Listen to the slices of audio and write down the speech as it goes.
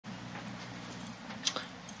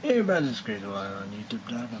Hey everybody, this is CrazyWyatt on YouTube.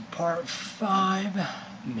 Talking part 5.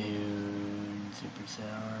 Moon, Super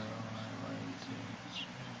Sour,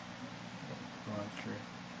 Monster,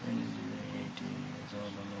 18 years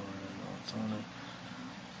old, I know what's on it.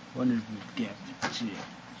 150 Captain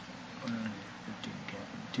 115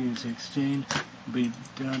 Captain 216. Be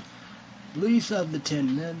done. Least of the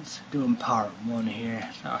 10 minutes. Doing part 1 here.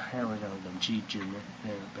 So here we go, them cheat junior.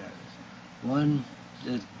 One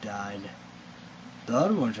just died. The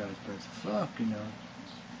other one tried to press fuck, you know.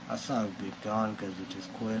 I thought it would be gone because it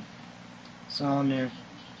just quit. It's on there,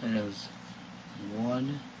 and it was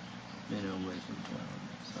 1 minute away from 12.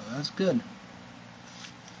 So that's good.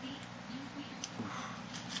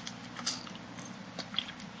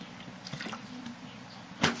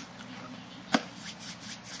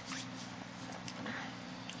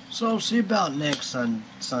 So see about next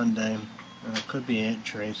Sunday. It could be Aunt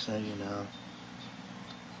Teresa, you know.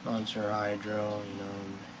 Monster Hydro, you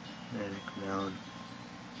know, and come down.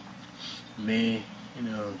 Me, you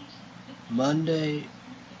know, Monday,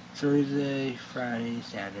 Thursday, Friday,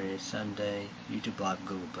 Saturday, Sunday, YouTube Live,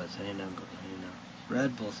 Google Plus, you know,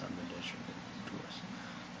 Red Bull Summer Edition tours.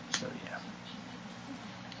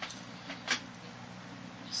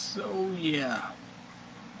 So yeah.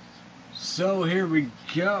 So here we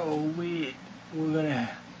go. We're gonna,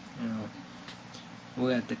 you know, we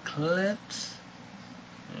got the clips.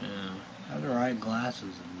 Have the right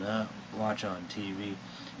glasses and not watch on TV.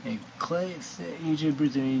 And Clay said,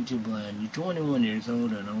 YouTubers in YouTube land, you're 21 years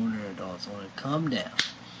old and older adults want to come down.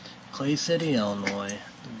 Clay City, Illinois,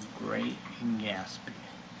 the Great Gatsby.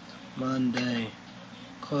 Monday,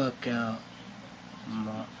 cookout.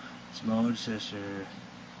 My older sister,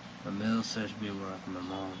 my middle sister be working, my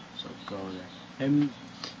mom, so go there. And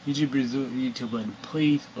YouTubers in YouTube land,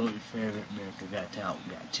 please vote your favorite America Got Talent.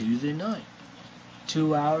 We got Tuesday night.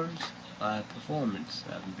 2 hours live performance,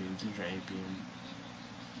 7 p.m. Central,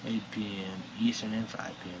 8 p.m. Eastern, and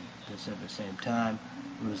 5 p.m. Pacific, same time.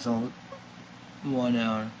 Result, 1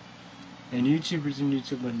 hour. And YouTubers in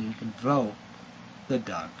YouTube, when you can vote, the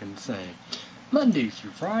doc can say Mondays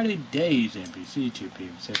through Friday, days NBC, 2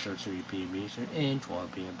 p.m. Central, 3 p.m. Eastern, and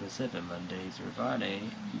 12 p.m. Pacific. Mondays through Friday,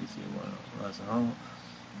 NBC, Russell Home,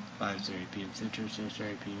 5:30 p.m. Central,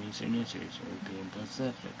 6:30 p.m. Eastern, and 6:30 p.m.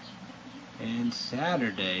 Pacific. And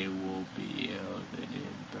Saturday will be in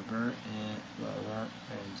Pepper and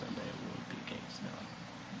Sunday will be Kingston.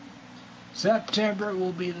 September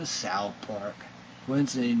will be the South Park.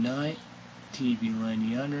 Wednesday night, TV Line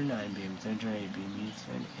Yonder, 9 p.m. Central, 8 p.m.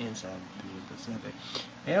 Eastern, and 7 p.m. Pacific.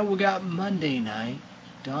 And we got Monday night.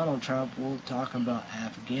 Donald Trump will talk about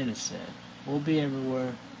Afghanistan. We'll be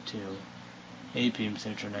everywhere till 8 p.m.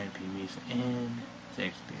 Central, 9 p.m. Eastern, and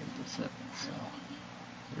 6 p.m. Pacific. So,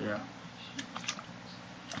 yeah.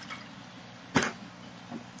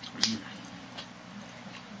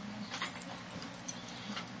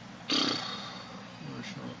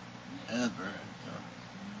 Ever.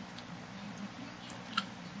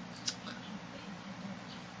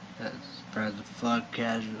 That's President Fuck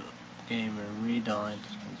Casual Gamer Redone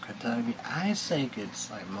from Kentucky. I think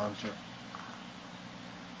it's like Monster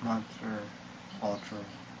Ultra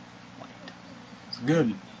White. It's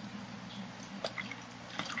good.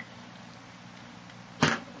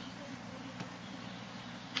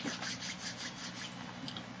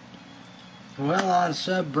 Well, on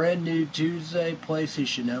sub brand new Tuesday,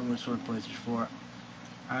 PlayStation Network for PlayStation 4.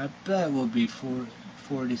 I bet will be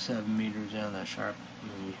 47 meters down that sharp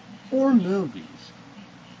movie. 4 movies.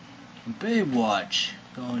 Baywatch,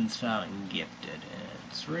 Going Style and Gifted,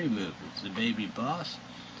 and 3 movies. The Baby Boss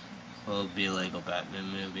will be a Lego Batman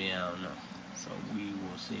movie, I don't know. So we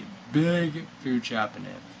will see big food shopping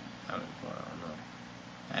I don't know.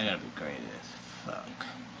 I gotta be great at this. Fuck.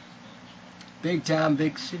 Big time,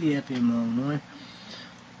 big city, FM, Illinois.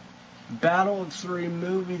 Battle of 3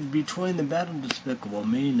 movies between the Battle of Despicable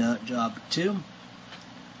Me, Nut Job 2,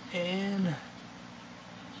 and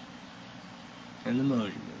the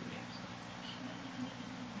Emoji Movie.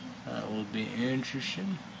 That will be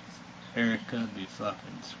interesting. Erica be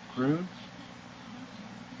fucking screwed.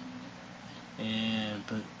 And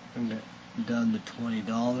done the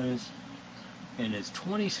 $20, and it's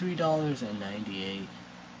 $23.98.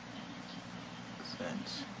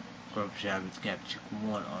 Grove Shabbat's Capture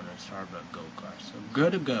 1 on a Starbucks go-kart. So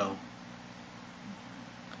good to go.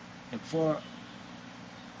 And for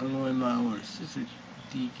Illinois my order, Sister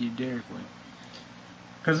DQ Derek went.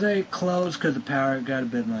 Because they closed because the power got a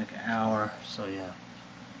bit like an hour. So yeah.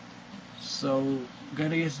 So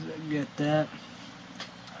gotta get that.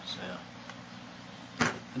 So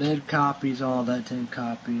I did copies, all that, 10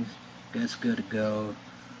 copies. Guess good to go.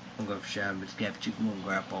 I'm going to Shabbat's Gap Chicken and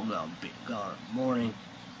Grandpa got a big morning.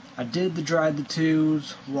 I did the dried the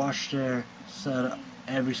twos, washed there, set up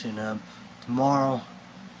everything up. Tomorrow,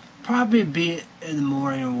 probably be in the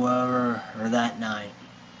morning or whatever, or that night.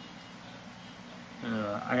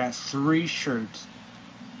 I got 3 shirts.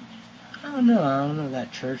 I don't know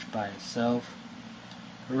that church by itself.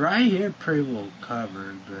 Right here, pretty well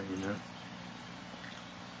covered, but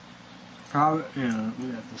probably,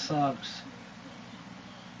 we got the socks,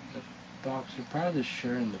 the boxer, probably the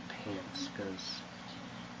shirt and the pants, because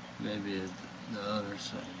maybe the other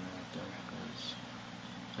side right there, because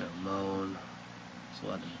they're mowing. So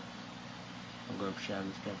I'll go up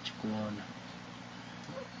Shabbat's got Chicken one.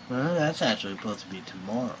 Well, that's actually supposed to be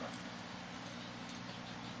tomorrow.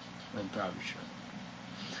 I'm probably sure.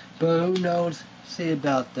 But who knows? See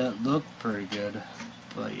about that. Look pretty good.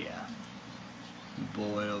 But yeah.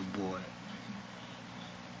 Boy, oh boy.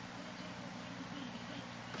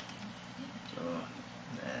 So,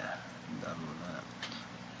 yeah. I'm done with that.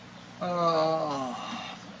 Oh.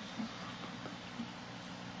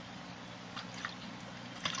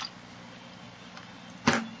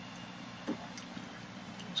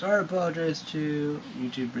 Sorry to apologize to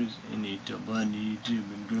YouTubers and YouTube, but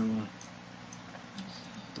YouTube and Google.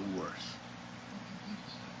 The worst.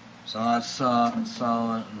 So I saw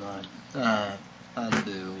it and I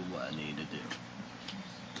do what I need to do.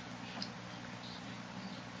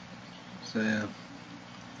 So yeah.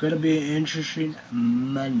 Gonna be an interesting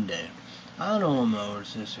Monday. I don't know when my older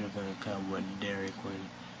sister is gonna come with Dairy Queen.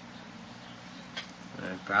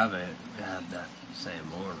 I probably have that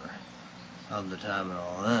same order all the time and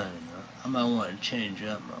all that, I might want to change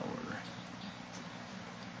up my order.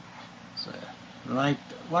 So yeah.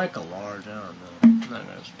 Like a large, I don't know. I'm not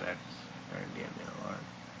gonna expect her to give me a large.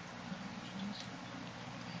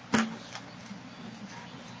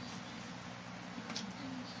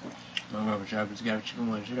 I'm going to Shabbat's got chicken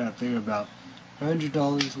wings. You gotta figure about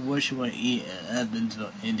 $100 what you want to eat in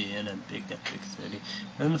Evansville, Indiana, big city.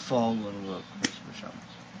 In the fall when we go Christmas shopping.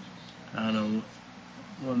 I don't know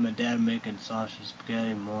when my dad making sausage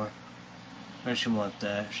spaghetti more. I should want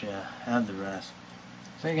that. Yeah, have the rest.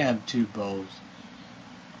 I think I have 2 bowls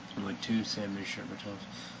with 2 semi-sugar toasts.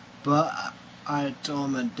 But I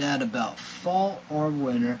told my dad about fall or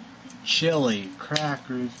winter, chili,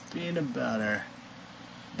 crackers, peanut butter,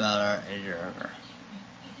 and sugar.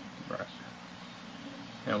 Right.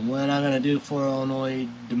 And what I'm gonna do for Illinois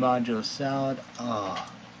DiMaggio salad? I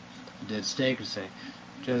did steak and steak.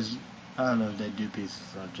 Just I don't know if they do pieces,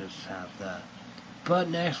 so I'll just have that. But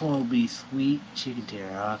next one will be sweet chicken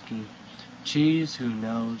teriyaki. Cheese, who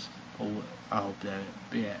knows? I hope that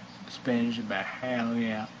be Spanish, but hell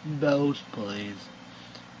yeah. Those, please.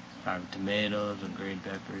 Probably tomatoes and green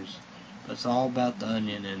peppers. But it's all about the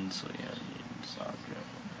onion and sweet onion. So,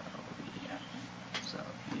 yeah. So,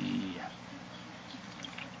 yeah.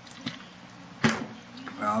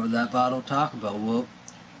 Probably that bottle talk about what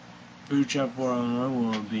food shop for Illinois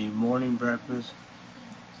will be morning breakfast.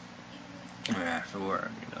 Or after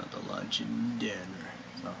work, the lunch and dinner.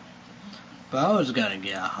 So, but I was gonna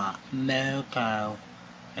get a hot mocha.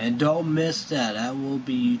 And don't miss that. That will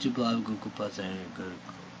be YouTube Live, Google Plus, and good.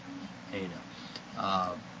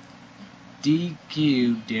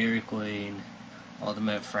 DQ Dairy Queen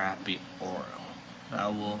Ultimate Frappy Oreo. I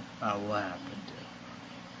will happen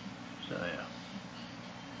to. So yeah.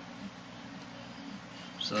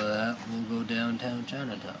 So that will go downtown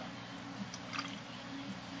Chinatown.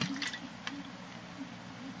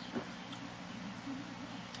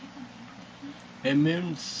 And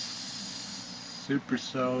Mutant Super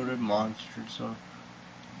Soda, Monster Soda.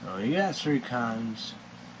 Oh, you got 3 kinds.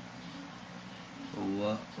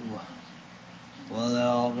 What are they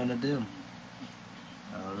all gonna do?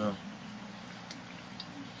 I don't know.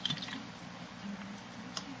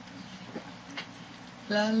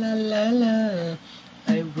 La la la la.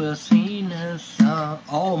 I will sing a song.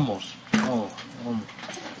 Almost.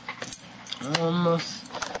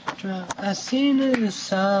 I seen a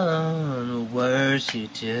song,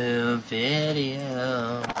 worship to a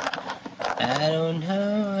video. I don't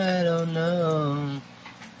know.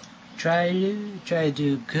 Try to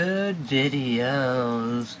do good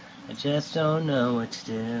videos. I just don't know what to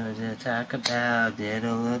do to talk about. Did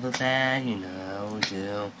a little that,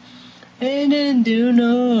 do. I didn't do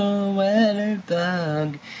no weather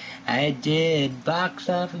bug. I did box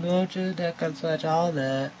office, motion, deck and such, all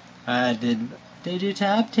that. I did your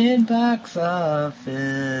top 10 box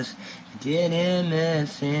office. Did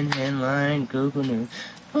MS in headline, Google News.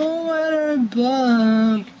 Oh, weather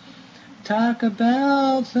bug. Talk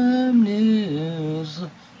about some news,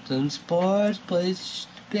 some sports, plays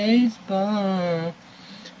baseball.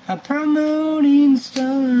 a promoting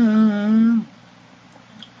star.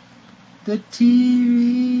 The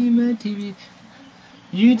TV, my TV.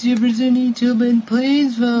 YouTubers and YouTube,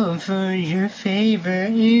 please vote for your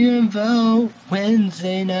favorite. You can vote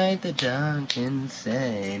Wednesday night, the Dark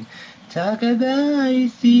Insane. Talk about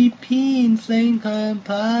ICP and Slane Clan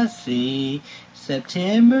Posse.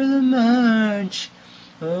 September the March.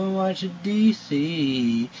 We'll watch a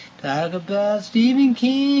DC. Talk about Stephen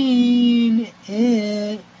King.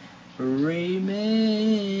 It remake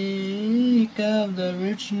of the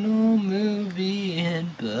original movie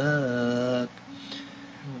and book.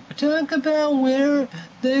 Talk about where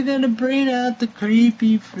they're gonna bring out the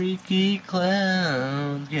creepy, freaky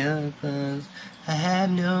clowns. Yeah, 'cause I have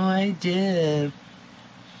no idea.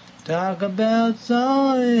 Talk about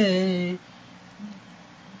Solid.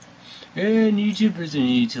 And YouTubers and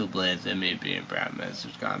YouTube blades that may be in prime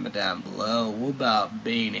message comment down below. What about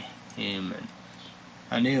being human?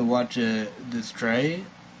 I need to watch this trade.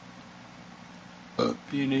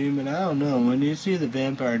 Being human, I don't know. When you see the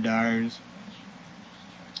Vampire Diaries,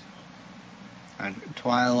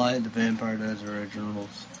 Twilight, the Vampire Diaries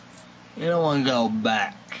originals, you don't want to go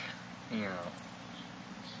back, you know.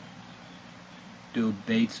 Do a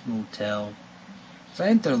Bates Motel. So I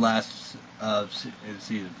think their last is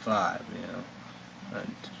season 5, you know.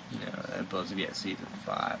 And, you know, they're supposed to get season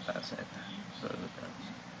 5, that's it. So,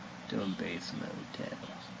 doing Bates Motel.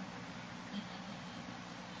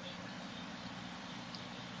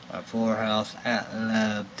 A Fuller House I'd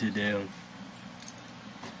love to do.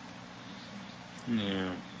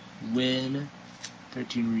 Yeah. Win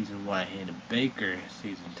 13 Reasons Why I Hated Baker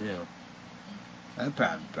season 2. That'd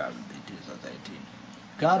probably be 2018.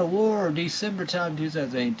 God of War, December time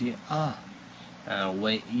 2018.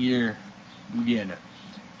 Wait year. I'm getting it.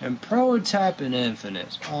 And Prototype and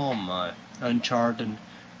Infinite. Oh my. Uncharted.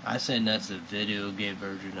 I say that's a video game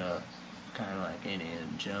version of kind of like Indiana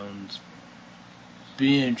Jones.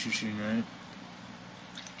 Be interesting, right?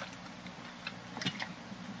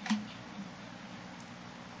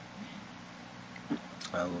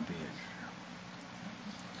 That will be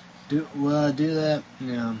interesting. Will I do that?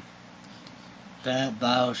 Yeah. That,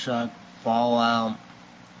 Bioshock, Fallout.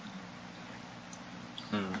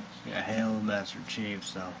 Yeah, Halo Master Chief,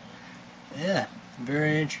 so. Yeah,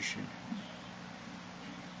 very interesting.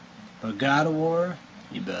 But God of War,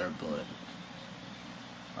 you better believe it.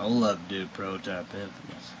 I would love to do Prototype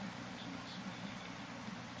Infamous.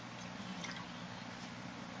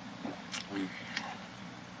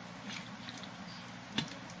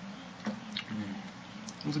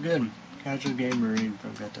 It was a good casual gamer reading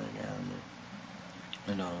from Got That Guy on there.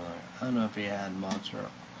 I don't know if he had Ultra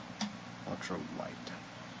White.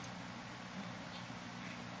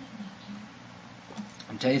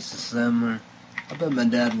 It tastes similar. I bet my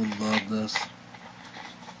dad would love this.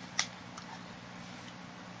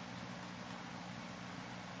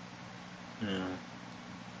 Yeah.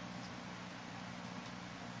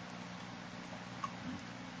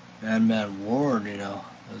 Mad Ward, you know,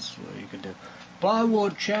 that's what you could do.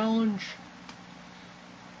 Bollywood Challenge.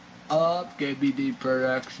 Up, KBD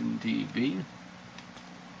Production TV.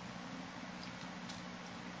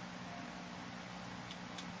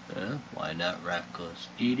 Why not Reckless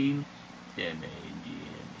Eating?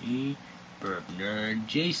 M-A-G-N-E. Burp Nerd.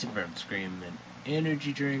 Jason from Screaming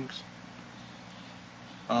Energy Drinks.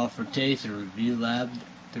 All for Taste, the Review Lab.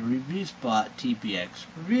 The Review Spot, TPX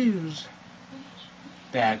Reviews.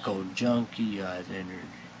 Back Old Junkie, guys, Energy.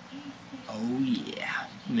 Oh yeah.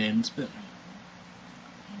 Man spin.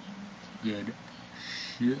 Good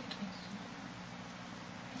shit.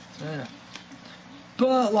 Yeah.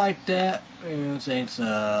 But like that, you know, thanks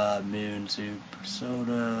Moon Super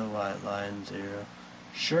Soda, White Line Zero,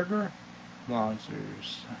 Sugar,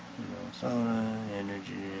 Monsters, you know, soda,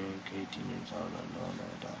 energy drink, 18 years old, no,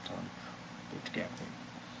 with caffeine.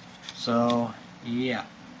 So yeah.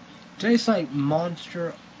 Tastes like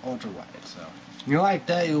Monster Ultra White, so if you like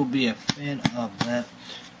that, you'll be a fan of that.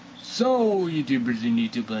 So, YouTubers and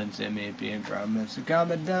YouTube Blends, MAP and comments. So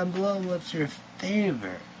comment down below what's your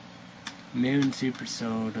favorite Moon Super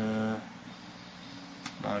Soda,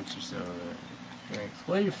 Monster Soda drinks.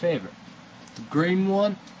 What's your favorite? The green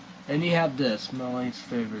one? And you have this. My least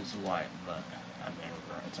favorite is white, but I mean,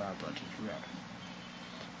 it's our budget's red.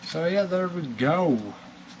 So yeah, there we go.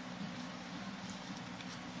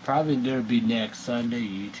 Probably there'll be next Sunday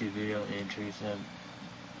YouTube video entries of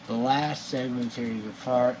the last segment series of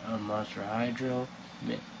Heart on Monster Hydro,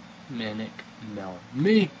 Manic Melon.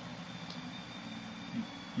 Me!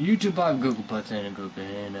 YouTube on Google Plus and Google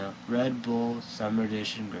Hangout. Red Bull Summer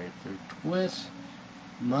Edition Grapefruit Twist.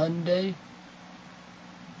 Monday.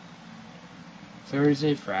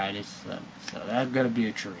 Thursday, Friday, Sunday. So that's gonna be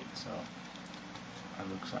a treat. So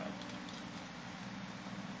I'm excited.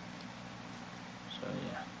 So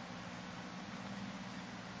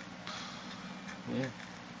yeah.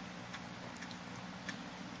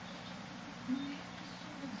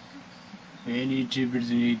 Any YouTubers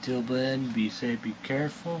in YouTube land, be safe, be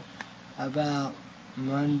careful. About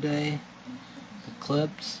Monday, the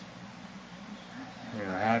clips. You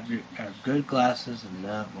know, have good glasses and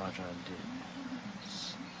not watch on TV.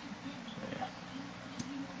 So, yeah.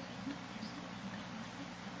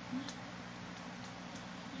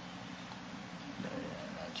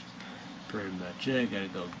 That's pretty much it. Gotta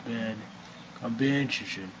go to bed. I'll be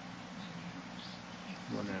interested.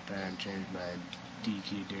 Wonder if I can change my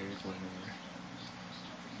DT Derek whatever.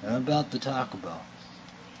 I'm about to talk about.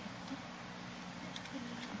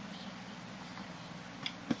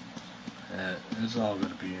 It's all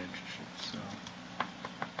gonna be interesting, so.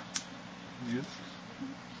 Yep.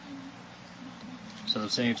 So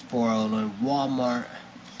Saints 4 Illinois Walmart.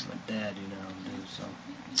 My dad, you know, do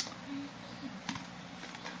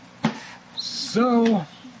so.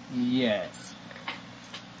 Yeah.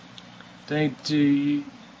 Thanks to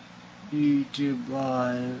YouTube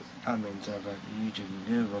Live. I mean, sorry about YouTube and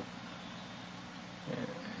Google.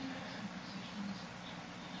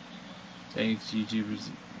 Thanks, YouTubers.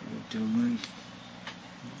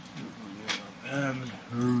 Her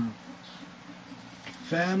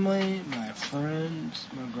family, my friends,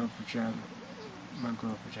 my girlfriend travel,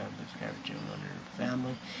 her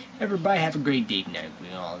family. Everybody have a great day tonight.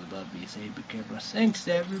 We all above be safe, be careful. Thanks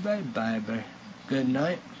to everybody. Bye bye. Good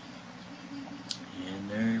night. And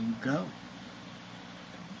there we go.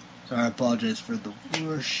 So I apologize for the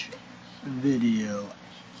worst video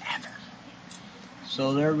ever.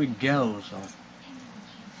 So there we go. So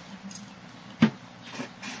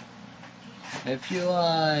if you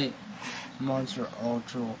like Monster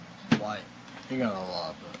Ultra White, you're gonna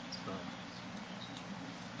love it. So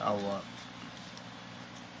I love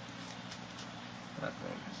that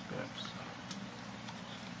thing is good.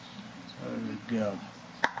 So there we go.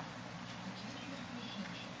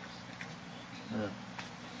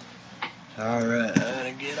 Alright, I'm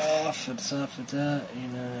gonna get off and stuff like that, you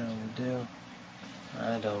know how we do.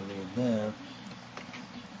 I don't need that.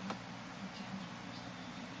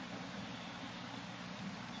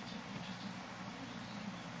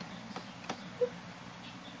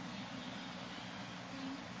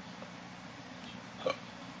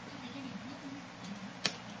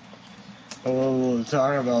 Well, we'll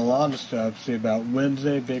talk about a lot of stuff. See about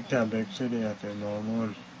Wednesday, Big Time, Big City, after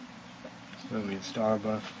morning. We'll be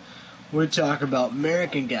Starbucks. We talk about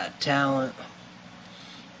American Got Talent.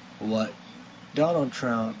 What Donald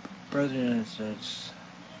Trump, President of the United States,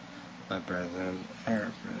 my president,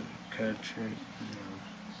 our president, country.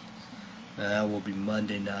 That will be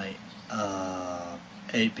Monday night,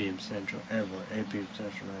 8 p.m. Central, everywhere. 8 p.m.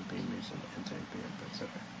 Central, 9 p.m. Eastern, and 10 p.m.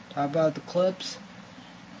 Pacific. Talk about the clips.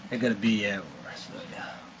 They're gonna be everywhere. So yeah.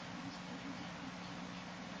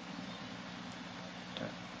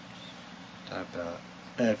 Talk about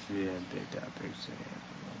FVN, Big Time, Big City.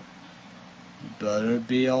 But it'll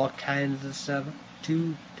be all kinds of stuff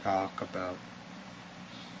to talk about.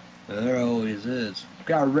 There always is.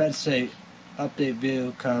 Got a Red State update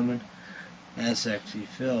video coming. And Sexy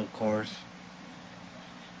Phil, of course.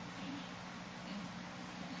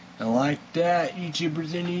 And like that,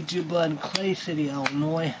 YouTubers in YouTube Land, Clay City,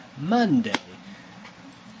 Illinois, Monday.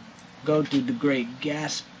 Go to the Great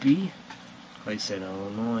Gatsby, Clay City,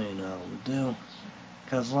 Illinois, you know what we do.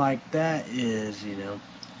 Because like that is, you know,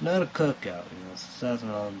 not a cookout, you know, it's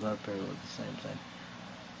a all up here with the same thing.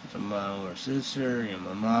 It's my older sister, you know,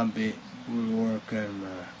 my mom we were working,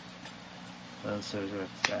 my sisters with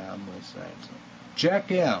family side, so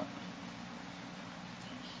check it out.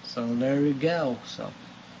 So there we go, so.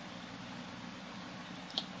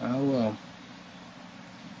 Oh well.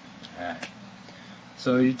 Alright.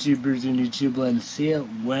 So YouTubers in YouTube Land, see it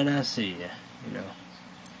when I see you, you know.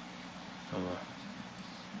 Oh well.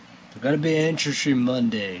 It's gonna be an interesting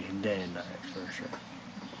Monday day and night for sure.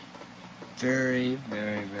 Very,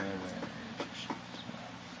 very, very, very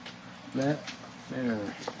interesting. Better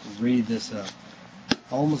read this up.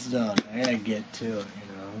 Almost done. I gotta get to it,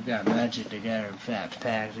 you know. We got magic together and fat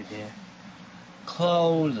packs again.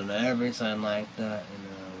 Clothes and everything like that, you know.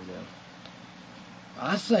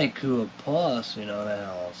 I think Cool Plus, you know, that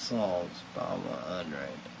all solves about 100.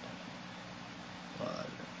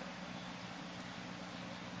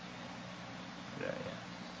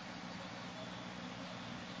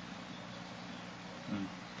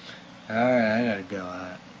 Alright, I gotta go.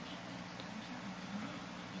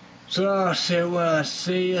 So, say when I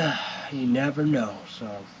see you, you never know. So,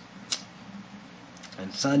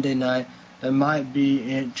 and Sunday night, there might be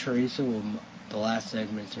Aunt Teresa with the last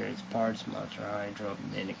segment series parts, Monster Hydro,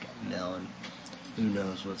 Minic, Melon. Who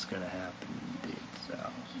knows what's going to happen indeed. So,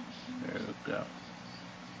 there we go.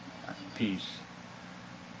 Peace.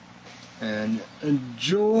 And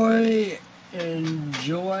enjoy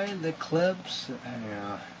the clips.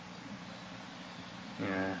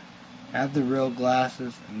 Yeah. Have the real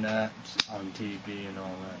glasses and that's on TV and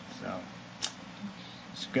all that. So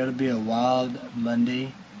it's gonna be a wild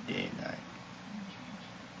Monday day night.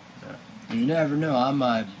 You never know. I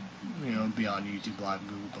might, be on YouTube Live,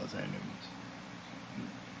 Google Plus, and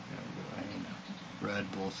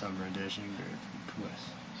Red Bull Summer Edition, Grapefruit Twist.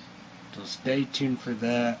 So stay tuned for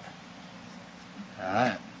that.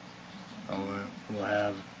 Alright. We'll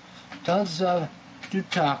have tons of to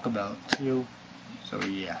talk about too. So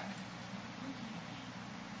yeah.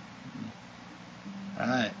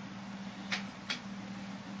 Alright.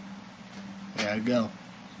 There I go.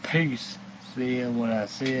 Peace. See you when I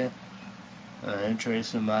see you.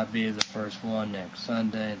 Tracer might be the first one next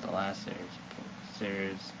Sunday. The last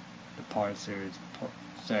series, the part series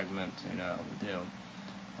segments, we do.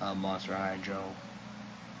 Monster Hydro.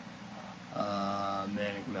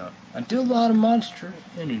 Manic Milk. I do a lot of Monster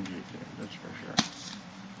Energy here, that's for sure.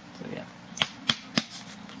 So yeah.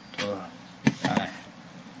 Alright.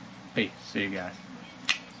 Peace. See you guys.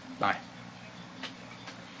 Bye.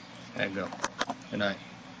 There you go. Good night.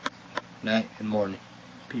 Night and morning.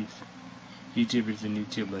 Peace. YouTubers and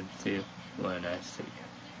YouTubers, see you when I see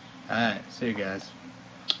you. Alright, see you guys.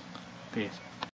 Peace.